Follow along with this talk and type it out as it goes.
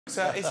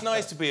It's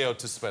nice to be able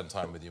to spend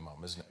time with your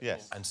mum, isn't it?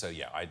 Yes. And so,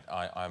 yeah,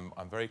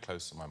 I'm very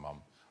close to my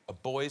mum. A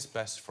boy's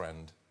best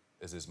friend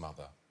is his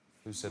mother.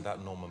 Who said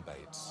that? Norman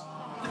Bates.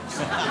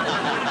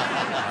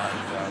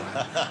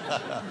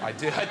 I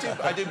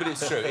do, but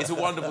it's true. It's a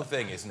wonderful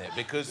thing, isn't it?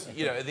 Because,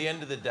 you know, at the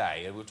end of the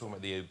day, and we're talking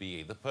about the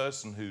OBE, the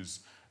person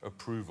whose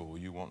approval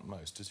you want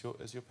most is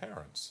your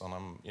parents.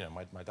 And you know,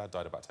 my dad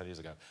died about 10 years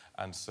ago,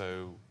 and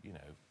so, you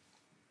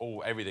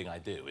know, everything I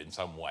do, in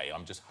some way,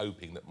 I'm just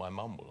hoping that my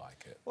mum will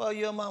like it. Well,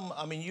 your mum,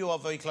 I mean, you are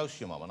very close to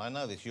your mum, and I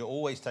know this. You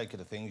always take her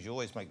to things, you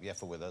always make the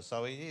effort with her,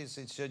 so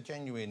it's a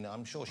genuine...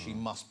 I'm sure she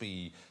must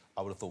be,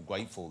 I would have thought,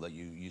 grateful that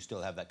you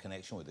still have that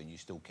connection with her and you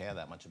still care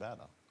that much about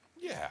her.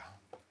 Yeah.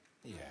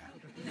 Yeah.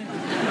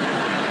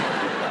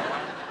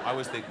 I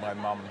always think my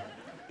mum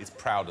is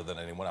prouder than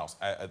anyone else,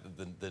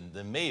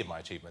 than me of my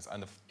achievements.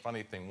 And the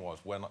funny thing was,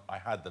 when I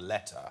had the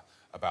letter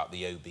about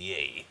the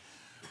OBE,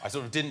 I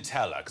sort of didn't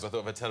tell her, because I thought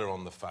if I tell her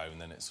on the phone,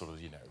 then it sort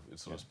of, you know, it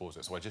sort of spoils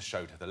it. So I just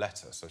showed her the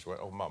letter. So she went,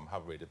 "Oh, Mum,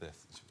 have a read of this."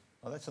 She went,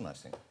 oh, that's a nice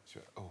thing. She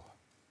went, "Oh.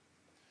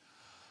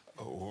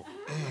 Oh.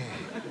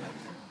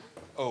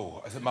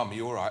 Oh." I said, "Mum, are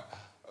you all right?"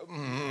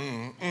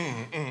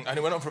 And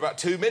it went on for about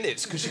 2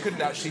 minutes, because she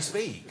couldn't actually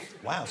speak.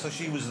 Wow, so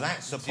she was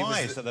that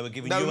surprised that they were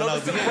giving you an OBE? No,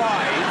 not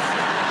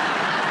surprised.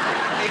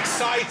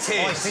 Excited.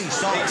 Oh, I see,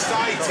 sorry.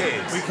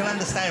 Excited. Sorry. We can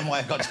understand why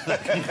I got to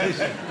that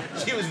conclusion.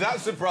 She was that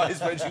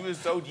surprised when she was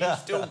told you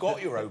still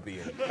got your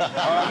OBE.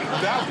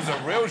 That was a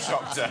real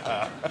shock to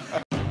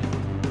her.